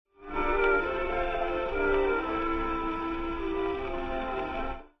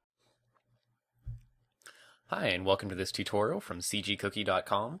Hi, and welcome to this tutorial from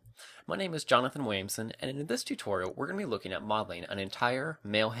CGCookie.com. My name is Jonathan Williamson, and in this tutorial we're going to be looking at modeling an entire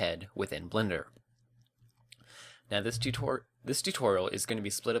male head within Blender. Now this tutorial is going to be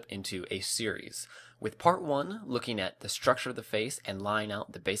split up into a series, with part 1 looking at the structure of the face and laying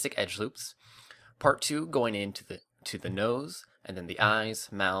out the basic edge loops, part 2 going into the nose, and then the eyes,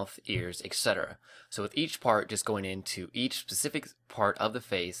 mouth, ears, etc. So with each part just going into each specific part of the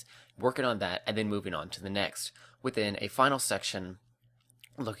face, working on that, and then moving on to the next, within a final section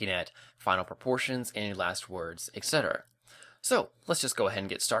looking at final proportions, any last words, etc. So let's just go ahead and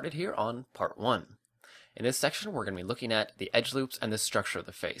get started here on part 1. In this section we're going to be looking at the edge loops and the structure of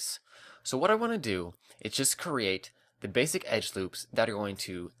the face. So what I want to do is just create the basic edge loops that are going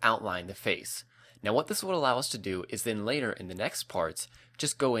to outline the face. Now what this will allow us to do is then later in the next parts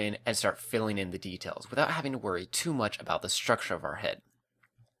just go in and start filling in the details without having to worry too much about the structure of our head.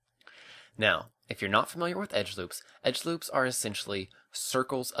 Now, if you're not familiar with edge loops are essentially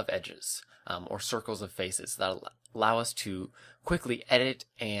circles of edges, or circles of faces that allow us to quickly edit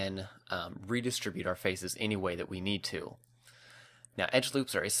and redistribute our faces any way that we need to. Now, edge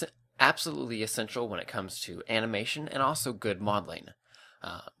loops are absolutely essential when it comes to animation and also good modeling.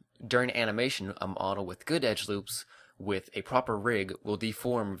 During animation, a model with good edge loops with a proper rig will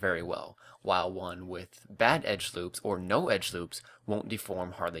deform very well, while one with bad edge loops or no edge loops won't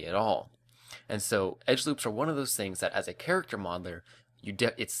deform hardly at all. And so edge loops are one of those things that as a character modeler,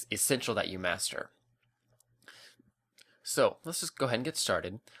 it's essential that you master. So let's just go ahead and get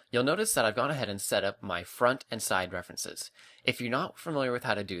started. You'll notice that I've gone ahead and set up my front and side references. If you're not familiar with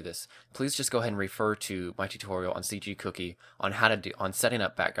how to do this, please just go ahead and refer to my tutorial on CG Cookie on setting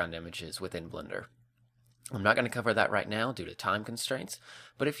up background images within Blender. I'm not going to cover that right now due to time constraints,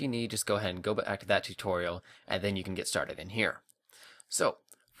 but if you need, just go ahead and go back to that tutorial and then you can get started in here. So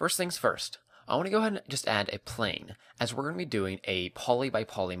first things first, I want to go ahead and just add a plane, as we're going to be doing a poly by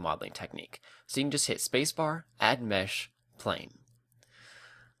poly modeling technique. So you can just hit spacebar, add mesh, plane.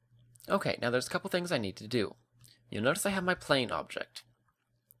 Okay, now there's a couple things I need to do. You'll notice I have my plane object.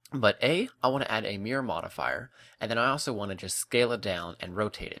 But I want to add a mirror modifier, and then I also want to just scale it down and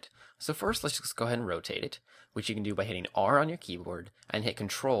rotate it. So first let's just go ahead and rotate it, which you can do by hitting R on your keyboard and hit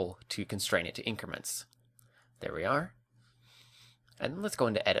Control to constrain it to increments. There we are. And let's go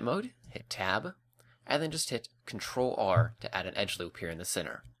into edit mode, hit tab, and then just hit Control R to add an edge loop here in the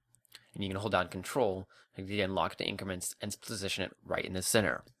center. And you can hold down Control and again lock it to increments and position it right in the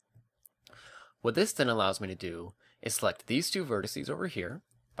center. What this then allows me to do is select these two vertices over here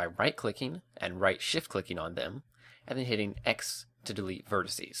by right clicking and right shift clicking on them, and then hitting X to delete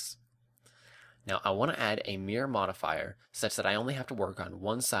vertices. Now I want to add a mirror modifier such that I only have to work on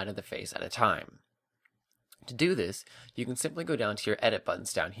one side of the face at a time. To do this, you can simply go down to your edit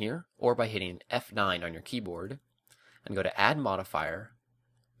buttons down here, or by hitting F9 on your keyboard, and go to Add Modifier,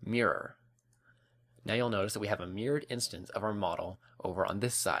 Mirror. Now you'll notice that we have a mirrored instance of our model over on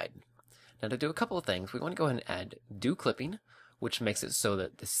this side. Now to do a couple of things, we want to go ahead and add Do Clipping, which makes it so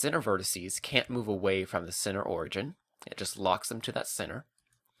that the center vertices can't move away from the center origin. It just locks them to that center.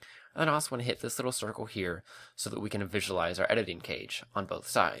 And I also want to hit this little circle here so that we can visualize our editing cage on both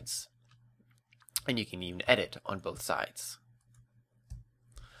sides. And you can even edit on both sides.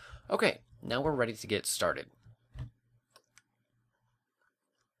 Okay, now we're ready to get started.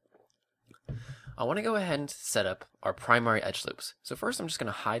 I want to go ahead and set up our primary edge loops. So first I'm just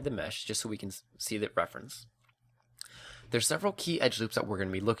going to hide the mesh just so we can see the reference. There's several key edge loops that we're going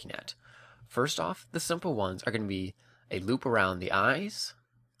to be looking at. First off, the simple ones are going to be a loop around the eyes,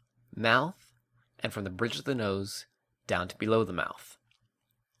 mouth, and from the bridge of the nose down to below the mouth.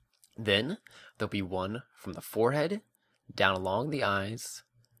 Then there'll be one from the forehead, down along the eyes,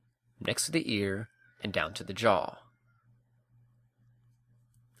 next to the ear, and down to the jaw.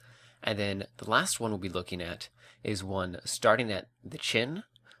 And then the last one we'll be looking at is one starting at the chin,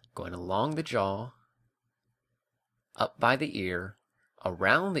 going along the jaw, up by the ear,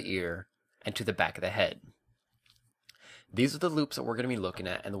 around the ear, and to the back of the head. These are the loops that we're going to be looking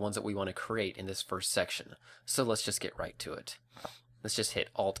at and the ones that we want to create in this first section. So let's just get right to it. Let's just hit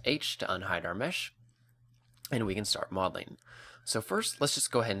Alt-H to unhide our mesh, and we can start modeling. So first, let's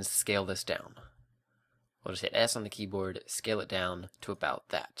just go ahead and scale this down. We'll just hit S on the keyboard, scale it down to about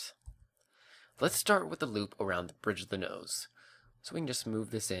that. Let's start with the loop around the bridge of the nose. So we can just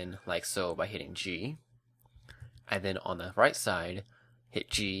move this in like so by hitting G, and then on the right side, hit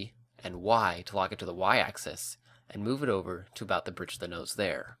G and Y to lock it to the Y-axis, and move it over to about the bridge of the nose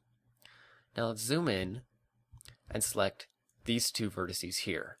there. Now let's zoom in and select these two vertices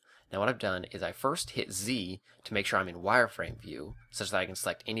here. Now what I've done is I first hit Z to make sure I'm in wireframe view, such that I can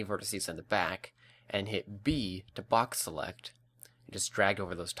select any vertices in the back, and hit B to box select, and just drag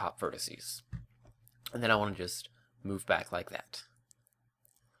over those top vertices. And then I want to just move back like that.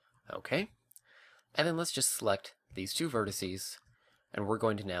 Okay. And then let's just select these two vertices, and we're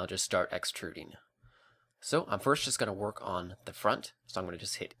going to now just start extruding. So I'm first just going to work on the front. So I'm going to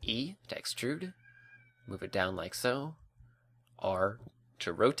just hit E to extrude, move it down like so, R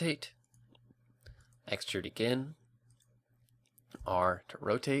to rotate, extrude again, R to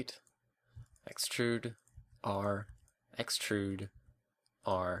rotate, extrude, R, extrude,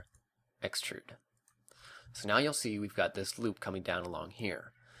 R, extrude. So now you'll see we've got this loop coming down along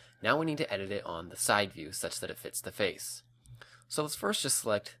here. Now we need to edit it on the side view such that it fits the face. So let's first just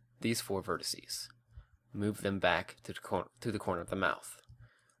select these four vertices. Move them back to the corner of the mouth.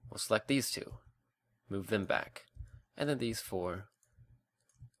 We'll select these two. Move them back. And then these four.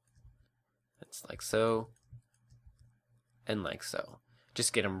 It's like so. And like so.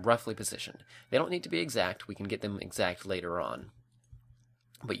 Just get them roughly positioned. They don't need to be exact. We can get them exact later on.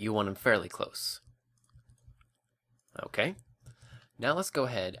 But you want them fairly close. Okay. Now let's go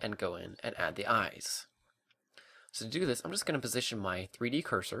ahead and go in and add the eyes. So to do this, I'm just going to position my 3D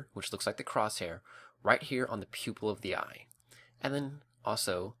cursor, which looks like the crosshair, right here on the pupil of the eye. And then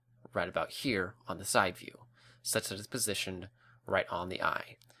also right about here on the side view, such that it's positioned right on the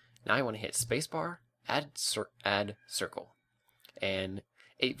eye. Now I want to hit spacebar, add circle. And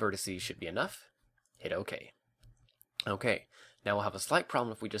 8 vertices should be enough. Hit OK. Okay, now we'll have a slight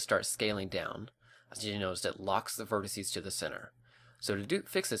problem if we just start scaling down. As you notice, it locks the vertices to the center. So to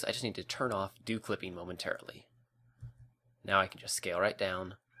fix this, I just need to turn off do clipping momentarily. Now I can just scale right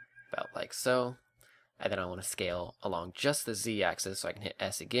down, about like so. And then I want to scale along just the Z axis, so I can hit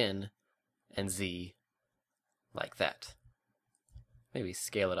S again, and Z like that. Maybe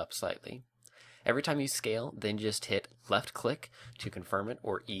scale it up slightly. Every time you scale, then just hit left click to confirm it,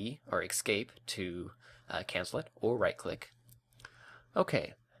 or E, or escape to cancel it, or right click.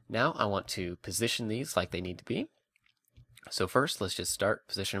 Okay, now I want to position these like they need to be. So first, let's just start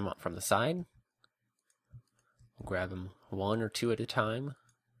positioning them up from the side. We'll grab them 1 or 2 at a time.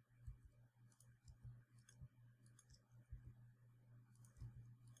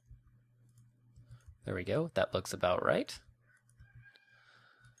 There we go, that looks about right.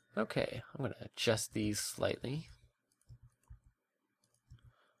 Okay, I'm going to adjust these slightly.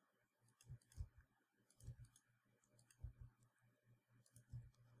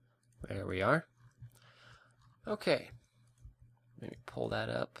 There we are. Okay, maybe pull that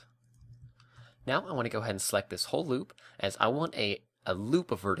up. Now I want to go ahead and select this whole loop, as I want a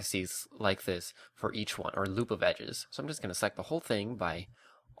loop of vertices like this for each one, or a loop of edges. So I'm just going to select the whole thing by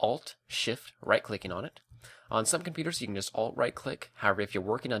Alt-Shift right-clicking on it. On some computers you can just Alt-right-click. However, if you're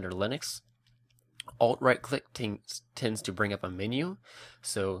working under Linux, Alt-right-click tends to bring up a menu.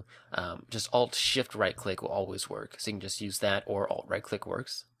 So just Alt-Shift right-click will always work. So you can just use that, or Alt-right-click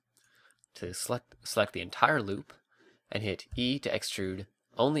works. To select the entire loop, and hit E to extrude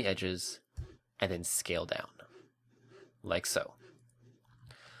only edges, and then scale down, like so.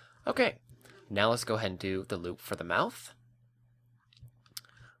 Okay, now let's go ahead and do the loop for the mouth.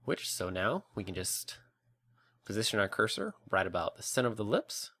 So now we can just position our cursor right about the center of the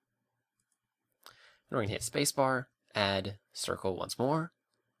lips. And we're going to hit spacebar, add circle once more,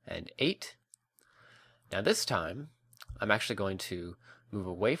 and 8. Now this time, I'm actually going to move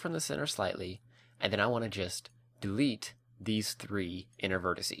away from the center slightly, and then I want to just delete these 3 inner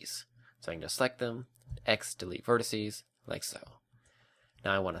vertices. So I can just select them, X, delete vertices, like so.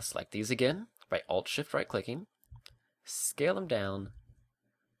 Now I want to select these again by Alt-Shift right-clicking, scale them down,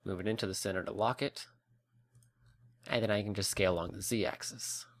 move it into the center to lock it, and then I can just scale along the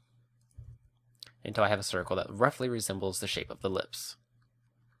Z-axis until I have a circle that roughly resembles the shape of the lips.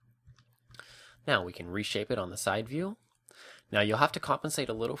 Now we can reshape it on the side view. Now you'll have to compensate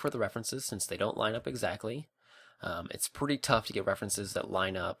a little for the references since they don't line up exactly. It's pretty tough to get references that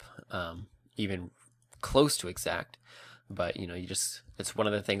line up even close to exact, but you know, it's one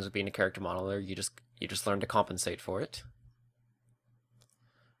of the things with being a character modeler. You just learn to compensate for it.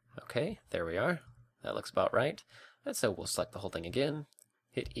 Okay, there we are. That looks about right. And so we'll select the whole thing again,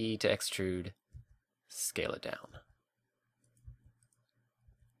 hit E to extrude, scale it down.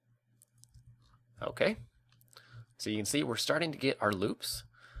 Okay, so you can see we're starting to get our loops.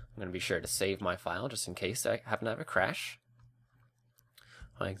 I'm going to be sure to save my file just in case I happen to have a crash.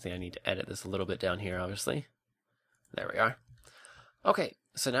 I think I need to edit this a little bit down here, obviously. There we are. Okay,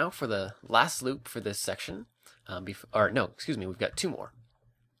 so now for the last loop for this section, we've got 2 more.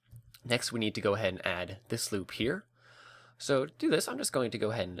 Next, we need to go ahead and add this loop here. So to do this, I'm just going to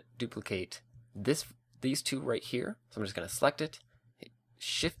go ahead and duplicate these 2 right here. So I'm just going to select it, hit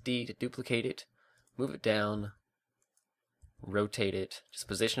Shift D to duplicate it, move it down, rotate it, just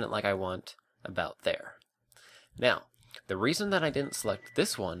position it like I want, about there. Now, the reason that I didn't select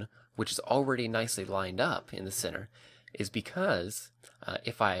this one, which is already nicely lined up in the center, is because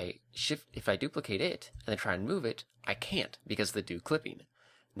if I duplicate it and then try and move it, I can't because of the do clipping.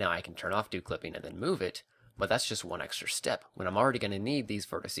 Now I can turn off do clipping and then move it, but that's just one extra step when I'm already going to need these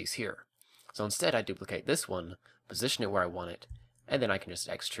vertices here. So instead I duplicate this one, position it where I want it, and then I can just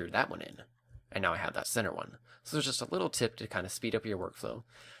extrude that one in. And now I have that center one. So there's just a little tip to kind of speed up your workflow.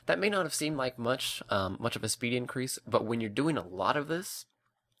 That may not have seemed like much of a speed increase, but when you're doing a lot of this,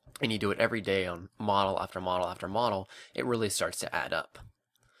 and you do it every day on model after model after model, it really starts to add up.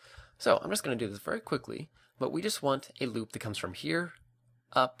 So I'm just going to do this very quickly, but we just want a loop that comes from here,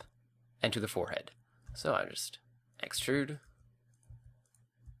 up, and to the forehead. So I just extrude,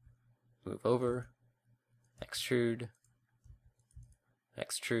 move over, extrude,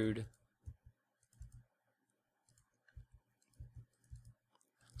 extrude.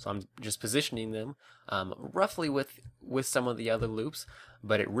 So I'm just positioning them roughly with some of the other loops,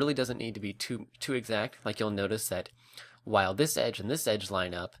 but it really doesn't need to be too exact. Like you'll notice that while this edge and this edge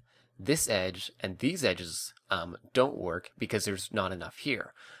line up, this edge and these edges don't work because there's not enough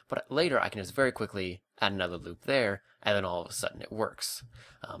here. But later I can just very quickly add another loop there, and then all of a sudden it works.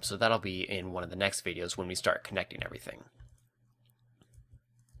 So that'll be in one of the next videos when we start connecting everything.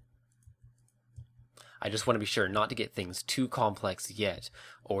 I just want to be sure not to get things too complex yet,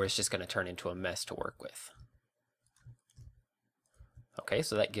 or it's just going to turn into a mess to work with. Okay,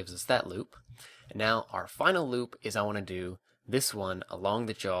 so that gives us that loop. And now our final loop is I want to do this one along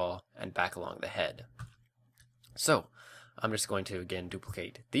the jaw and back along the head. So I'm just going to again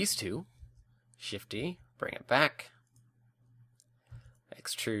duplicate these two, Shift-D, bring it back,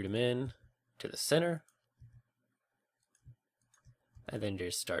 extrude them in to the center, and then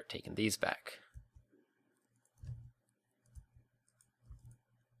just start taking these back.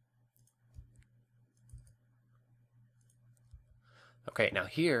 Okay, now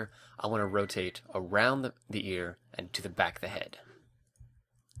here I want to rotate around the ear and to the back of the head.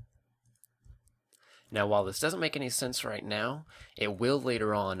 Now while this doesn't make any sense right now, it will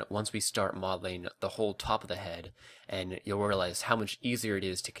later on once we start modeling the whole top of the head, and you'll realize how much easier it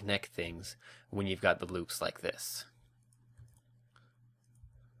is to connect things when you've got the loops like this.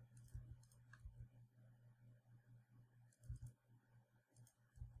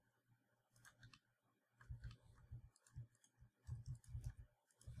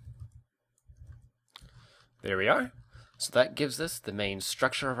 There we are. So that gives us the main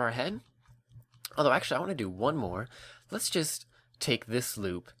structure of our head. Although actually I want to do one more. Let's just take this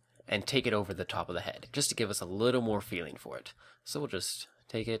loop and take it over the top of the head, just to give us a little more feeling for it. So we'll just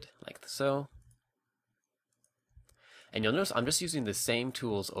take it like so. And you'll notice I'm just using the same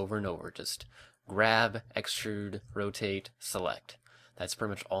tools over and over. Just grab, extrude, rotate, select. That's pretty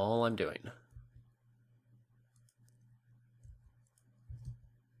much all I'm doing.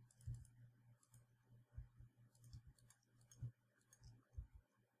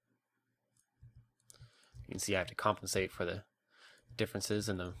 You can see I have to compensate for the differences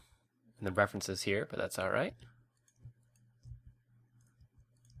in the references here, but that's all right.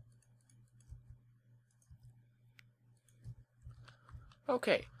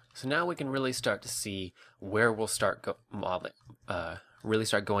 Okay, so now we can really start to see where we'll start really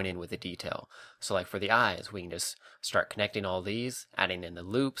start going in with the detail. So like for the eyes, we can just start connecting all these, adding in the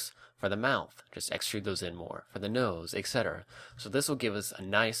loops. For the mouth, just extrude those in more. For the nose, etc. So this will give us a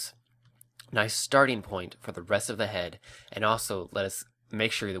nice starting point for the rest of the head, and also let us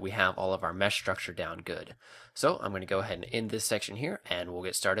make sure that we have all of our mesh structure down good. So I'm going to go ahead and end this section here, and we'll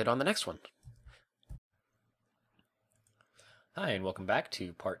get started on the next one. Hi, and welcome back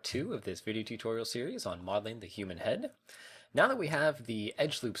to part 2 of this video tutorial series on modeling the human head. Now that we have the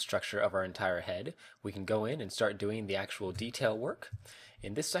edge loop structure of our entire head, we can go in and start doing the actual detail work.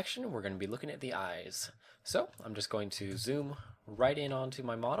 In this section, we're going to be looking at the eyes. So I'm just going to zoom right in onto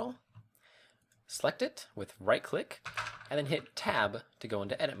my model, select it with right click, and then hit tab to go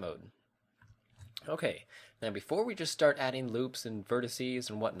into edit mode. Okay, now before we just start adding loops and vertices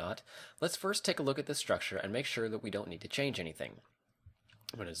and whatnot, let's first take a look at the structure and make sure that we don't need to change anything.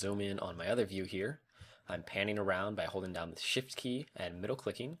 I'm going to zoom in on my other view here. I'm panning around by holding down the shift key and middle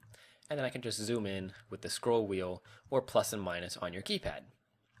clicking, and then I can just zoom in with the scroll wheel or plus and minus on your keypad.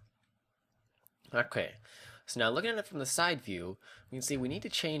 Okay. So now looking at it from the side view, we can see we need to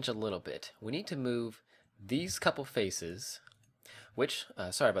change a little bit. We need to move these couple faces, which,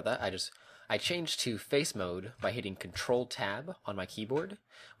 sorry about that, I changed to face mode by hitting Control Tab on my keyboard,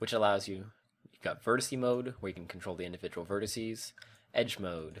 which allows you've got vertice mode, where you can control the individual vertices, edge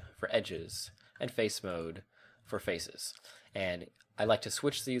mode for edges, and face mode for faces. And I like to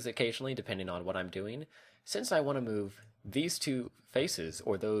switch these occasionally depending on what I'm doing. Since I want to move these two faces,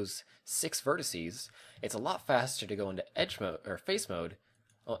 or those 6 vertices, it's a lot faster to go into edge mode or face mode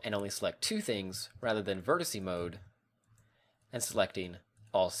and only select 2 things rather than vertice mode and selecting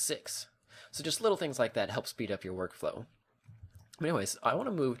all 6. So just little things like that help speed up your workflow. But anyways, I want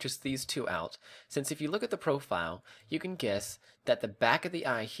to move just these 2 out, since if you look at the profile, you can guess that the back of the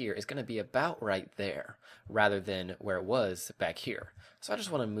eye here is going to be about right there, rather than where it was back here. So I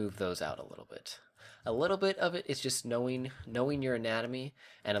just want to move those out a little bit. A little bit of it is just knowing your anatomy,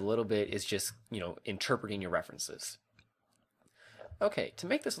 and a little bit is just, interpreting your references. Okay, to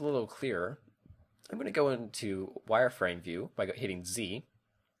make this a little clearer, I'm going to go into wireframe view by hitting Z.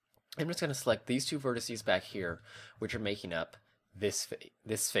 I'm just going to select these 2 vertices back here, which are making up this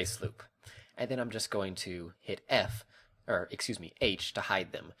face loop. And then I'm just going to hit H to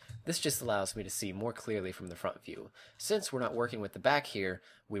hide them. This just allows me to see more clearly from the front view. Since we're not working with the back here,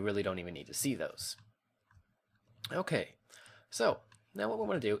 we really don't even need to see those. Okay, so now what we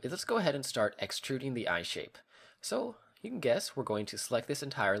want to do is let's go ahead and start extruding the eye shape. So you can guess we're going to select this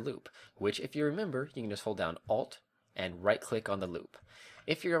entire loop, which if you remember, you can just hold down Alt and right click on the loop.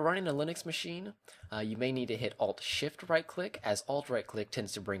 If you're running a Linux machine, you may need to hit Alt-Shift right-click, as Alt-right-click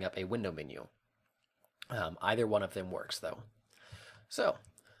tends to bring up a window menu. Either one of them works, though. So,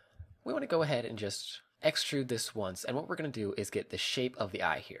 we want to go ahead and just extrude this once, and what we're going to do is get the shape of the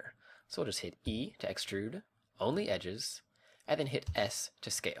eye here. So we'll just hit E to extrude, only edges, and then hit S to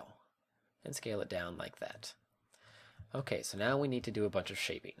scale, and scale it down like that. Okay, so now we need to do a bunch of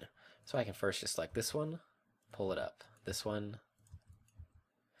shaping. So I can first just select this one, pull it up, this one,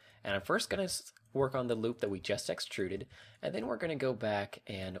 and I'm first going to work on the loop that we just extruded, and then we're going to go back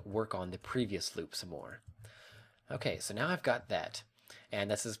and work on the previous loop some more. Okay, so now I've got that,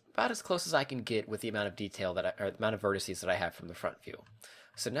 and that's about as close as I can get with the amount of detail or the amount of vertices that I have from the front view.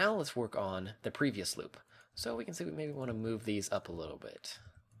 So now let's work on the previous loop. So we can see we maybe want to move these up a little bit.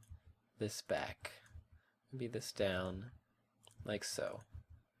 This back, maybe this down, like so.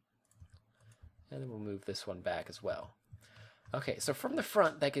 And then we'll move this one back as well. Okay, so from the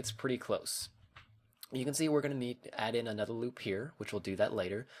front, that gets pretty close. You can see we're going to need to add in another loop here, which we'll do that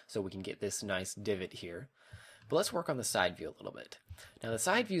later, so we can get this nice divot here. But let's work on the side view a little bit. Now the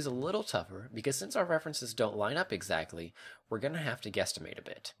side view is a little tougher, because since our references don't line up exactly, we're going to have to guesstimate a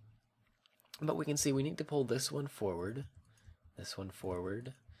bit. But we can see we need to pull this one forward, this one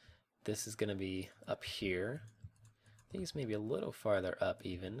forward. This is going to be up here. These maybe a little farther up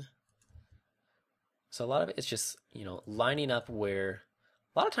even. So a lot of it is just, lining up where,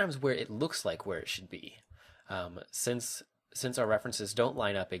 a lot of times where it looks like where it should be. Since our references don't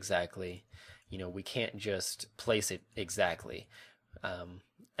line up exactly, we can't just place it exactly. And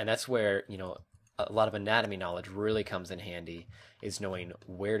that's where, a lot of anatomy knowledge really comes in handy, is knowing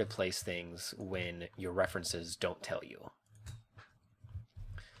where to place things when your references don't tell you.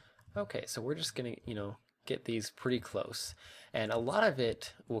 Okay, so we're just going to, get these pretty close. And a lot of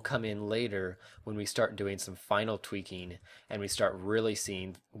it will come in later when we start doing some final tweaking and we start really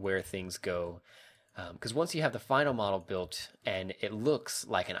seeing where things go. Because once you have the final model built and it looks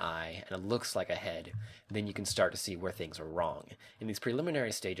like an eye and it looks like a head, then you can start to see where things are wrong. In these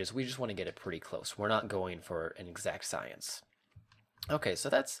preliminary stages, we just want to get it pretty close. We're not going for an exact science. Okay,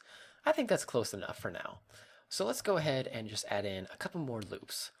 so I think that's close enough for now. So let's go ahead and just add in a couple more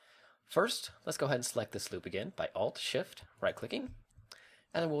loops. First, let's go ahead and select this loop again by Alt-Shift, right-clicking,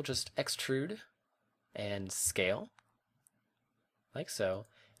 and then we'll just extrude and scale, like so,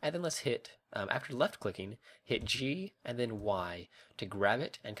 and then let's hit, after left-clicking, hit G and then Y to grab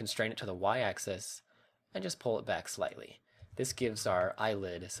it and constrain it to the Y-axis, and just pull it back slightly. This gives our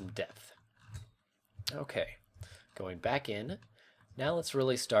eyelid some depth. Okay, going back in, now let's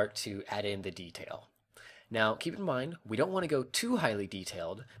really start to add in the detail. Now, keep in mind, we don't want to go too highly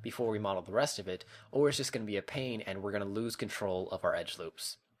detailed before we model the rest of it, or it's just going to be a pain and we're going to lose control of our edge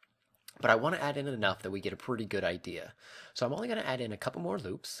loops. But I want to add in enough that we get a pretty good idea. So I'm only going to add in a couple more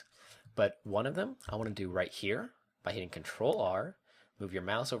loops, but one of them I want to do right here by hitting Control-R, move your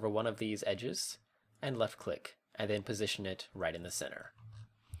mouse over one of these edges, and left-click, and then position it right in the center.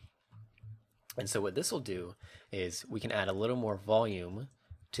 And so what this will do is we can add a little more volume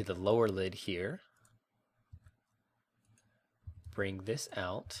to the lower lid here. Bring this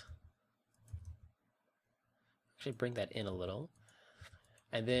out. Actually bring that in a little.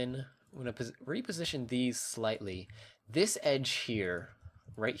 And then I'm going to reposition these slightly. This edge here,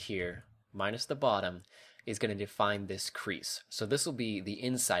 right here, minus the bottom, is going to define this crease. So this will be the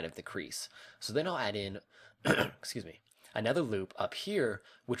inside of the crease. So then I'll add in, excuse me, another loop up here,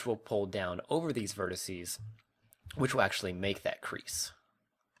 which will pull down over these vertices, which will actually make that crease.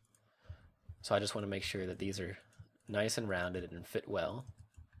 So I just want to make sure that these are nice and rounded and fit well.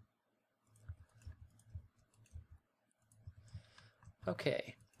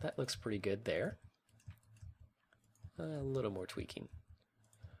 Okay, that looks pretty good there. A little more tweaking.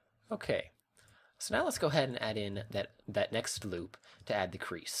 Okay, so now let's go ahead and add in that next loop to add the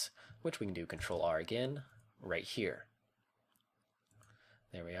crease, which we can do Control R again, right here.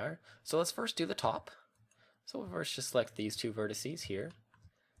 There we are. So let's first do the top. So we'll first just select these two vertices here,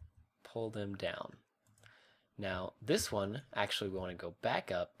 pull them down. Now this one, actually we want to go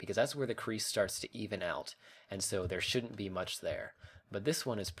back up because that's where the crease starts to even out, and so there shouldn't be much there. But this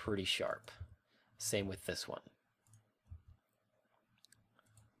one is pretty sharp. Same with this one.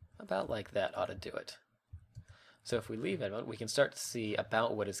 About like that ought to do it. So if we leave it, we can start to see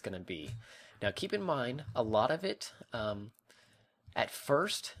about what it's going to be. Now keep in mind, a lot of it at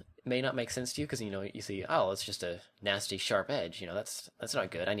first may not make sense to you because you see, oh, it's just a nasty sharp edge. That's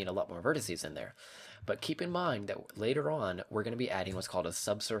not good. I need a lot more vertices in there. But keep in mind that later on we're going to be adding what's called a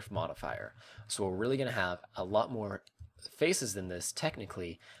subsurf modifier. So we're really going to have a lot more faces than this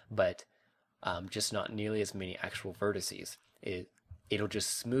technically, but just not nearly as many actual vertices. It'll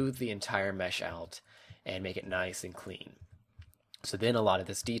just smooth the entire mesh out and make it nice and clean. So then a lot of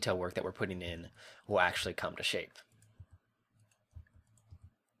this detail work that we're putting in will actually come to shape.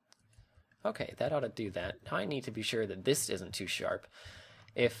 Okay, that ought to do that. Now I need to be sure that this isn't too sharp.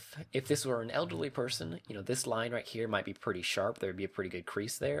 If this were an elderly person, this line right here might be pretty sharp. There would be a pretty good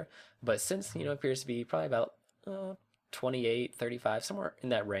crease there. But since, it appears to be probably about 28, 35, somewhere in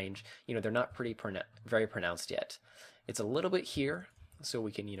that range, they're not very pronounced yet. It's a little bit here, so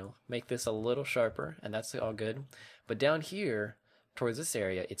we can, make this a little sharper, and that's all good. But down here, towards this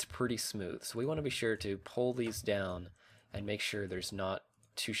area, it's pretty smooth. So we want to be sure to pull these down and make sure there's not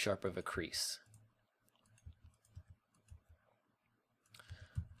too sharp of a crease.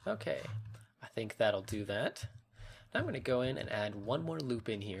 Okay, I think that'll do that. Now I'm going to go in and add one more loop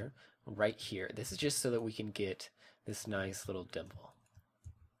in here, right here. This is just so that we can get this nice little dimple.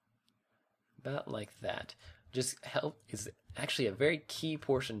 About like that. Just is actually a very key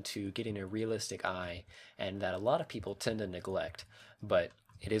portion to getting a realistic eye, and that a lot of people tend to neglect. But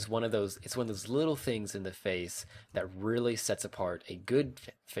it's one of those little things in the face that really sets apart a good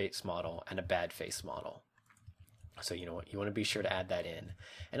face model and a bad face model. So you want to be sure to add that in.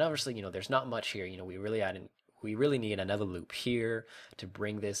 And obviously, there's not much here. We really need another loop here to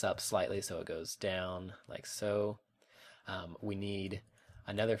bring this up slightly so it goes down like so. We need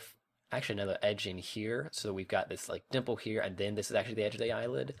another edge in here, so we've got this like dimple here, and then this is actually the edge of the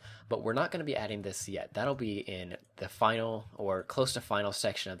eyelid, but we're not going to be adding this yet. That'll be in the final or close to final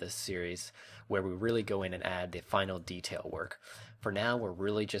section of this series where we really go in and add the final detail work. For now, we're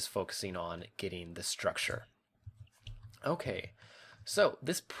really just focusing on getting the structure. Okay, so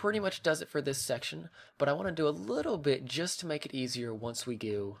this pretty much does it for this section, but I want to do a little bit just to make it easier once we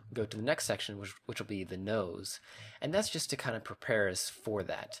go to the next section, which will be the nose, and that's just to kind of prepare us for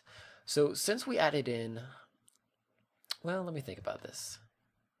that. So since we added in, well, let me think about this.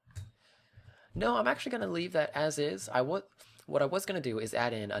 No, I'm actually going to leave that as is. What I was going to do is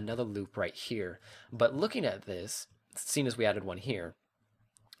add in another loop right here, but looking at this, seeing as we added one here,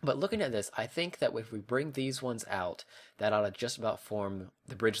 but looking at this, I think that if we bring these ones out, that ought to just about form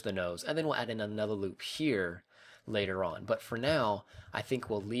the bridge of the nose, and then we'll add in another loop here later on. But for now, I think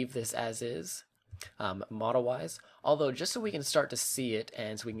we'll leave this as is, model-wise. Although, just so we can start to see it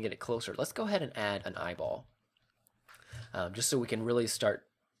and so we can get it closer, let's go ahead and add an eyeball, just so we can really start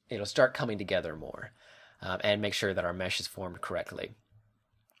coming together more, and make sure that our mesh is formed correctly.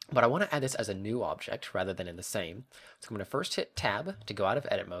 But I want to add this as a new object rather than in the same. So I'm going to first hit Tab to go out of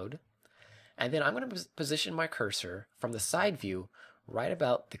edit mode. And then I'm going to position my cursor from the side view right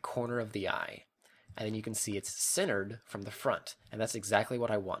about the corner of the eye. And then you can see it's centered from the front. And that's exactly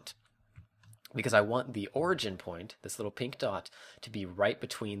what I want. Because I want the origin point, this little pink dot, to be right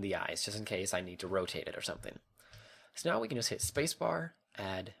between the eyes, just in case I need to rotate it or something. So now we can just hit spacebar,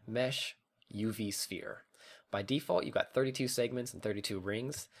 add mesh, UV sphere. By default, you've got 32 segments and 32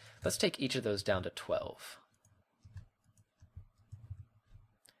 rings. Let's take each of those down to 12.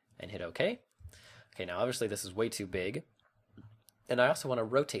 And hit OK. Okay, now obviously this is way too big. And I also want to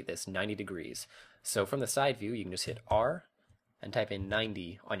rotate this 90 degrees. So from the side view, you can just hit R and type in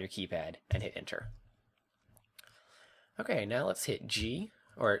 90 on your keypad and hit Enter. Okay, now let's hit G,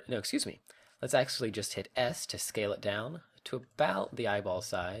 or no, excuse me. Let's actually just hit S to scale it down to about the eyeball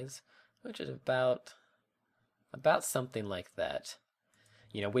size, which is about something like that.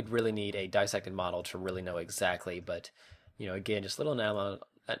 We'd really need a dissected model to really know exactly, but again, just little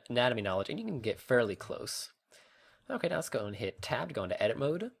anatomy knowledge, and you can get fairly close. Okay, now let's go and hit Tab to go into edit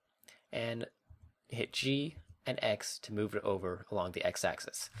mode, and hit G and X to move it over along the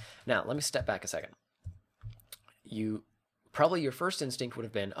X-axis. Now, let me step back a second. Probably your first instinct would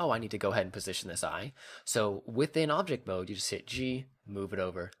have been, oh, I need to go ahead and position this eye. So within object mode, you just hit G, move it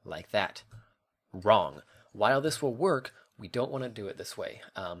over like that. Wrong. While this will work, we don't want to do it this way,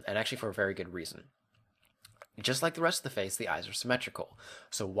 and actually for a very good reason. Just like the rest of the face, the eyes are symmetrical.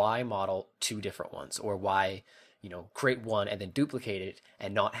 So why model two different ones? Or why, create one and then duplicate it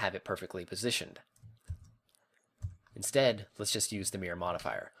and not have it perfectly positioned? Instead, let's just use the mirror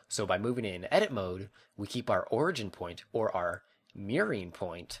modifier. So by moving in edit mode, we keep our origin point or our mirroring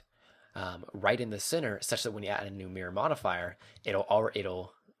point right in the center, such that when you add a new mirror modifier,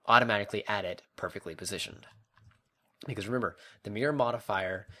 it'll automatically add it perfectly positioned. Because remember, the mirror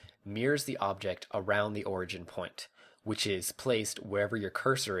modifier mirrors the object around the origin point, which is placed wherever your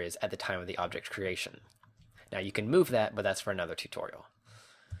cursor is at the time of the object creation. Now you can move that, but that's for another tutorial.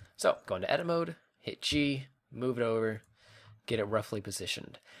 So go into edit mode, hit G, move it over, get it roughly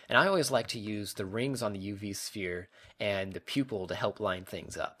positioned. And I always like to use the rings on the UV sphere and the pupil to help line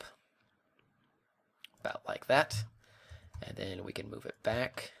things up. About like that. And then we can move it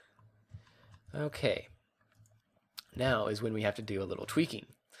back. Okay. Now is when we have to do a little tweaking.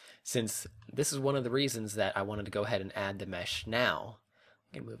 Since this is one of the reasons that I wanted to go ahead and add the mesh now,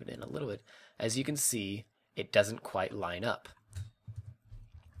 I can move it in a little bit. As you can see, it doesn't quite line up.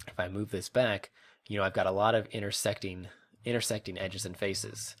 If I move this back, I've got a lot of intersecting edges and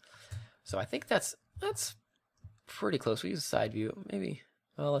faces. So I think that's pretty close. We use a side view, maybe.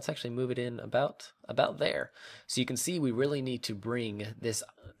 Well, let's actually move it in about there. So you can see we really need to bring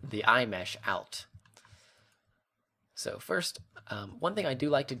the eye mesh out. So first, one thing I do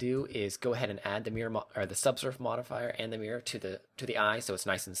like to do is go ahead and add the mirror or the subsurf modifier and the mirror to the eye, so it's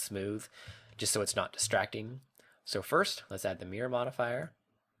nice and smooth, just so it's not distracting. So first, let's add the mirror modifier,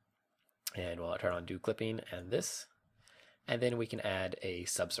 and we'll turn on do clipping and this, and then we can add a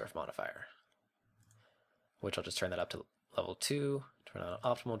subsurf modifier, which I'll just turn that up to level 2, turn on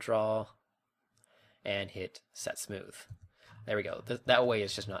optimal draw, and hit set smooth. There we go. That way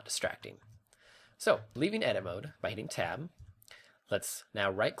it's just not distracting. So, leaving edit mode by hitting tab, let's now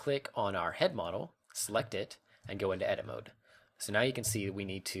right click on our head model, select it, and go into edit mode. So now you can see we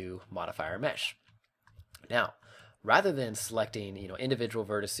need to modify our mesh. Now, rather than selecting individual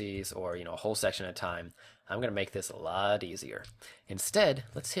vertices or a whole section at a time, I'm going to make this a lot easier. Instead,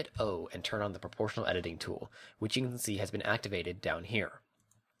 let's hit O and turn on the proportional editing tool, which you can see has been activated down here.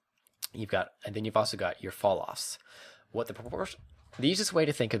 And then you've also got your fall offs. The easiest way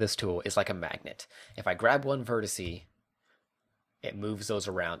to think of this tool is like a magnet. If I grab one vertice, it moves those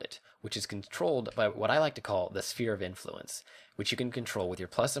around it, which is controlled by what I like to call the sphere of influence, which you can control with your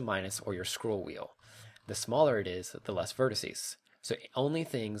plus and minus or your scroll wheel. The smaller it is, the less vertices. So only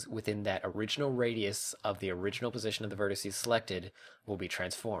things within that original radius of the original position of the vertices selected will be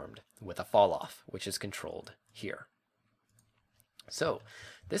transformed with a fall off, which is controlled here. So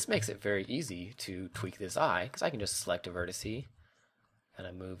this makes it very easy to tweak this eye, because I can just select a vertice and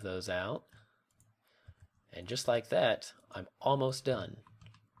I move those out. And just like that, I'm almost done.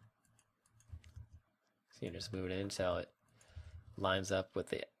 So you just move it in until it lines up with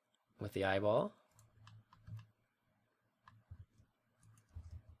the eyeball.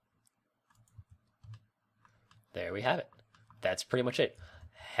 There we have it. That's pretty much it.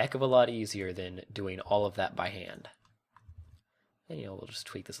 Heck of a lot easier than doing all of that by hand. And we'll just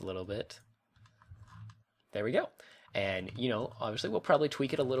tweak this a little bit. There we go. And obviously we'll probably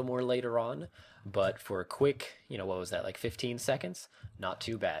tweak it a little more later on, but for a quick, what was that, like 15 seconds? Not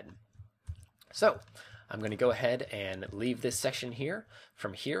too bad. So I'm going to go ahead and leave this section here.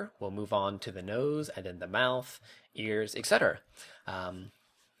 From here, we'll move on to the nose and then the mouth, ears, etc.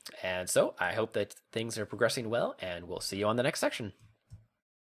 And so I hope that things are progressing well, and we'll see you on the next section.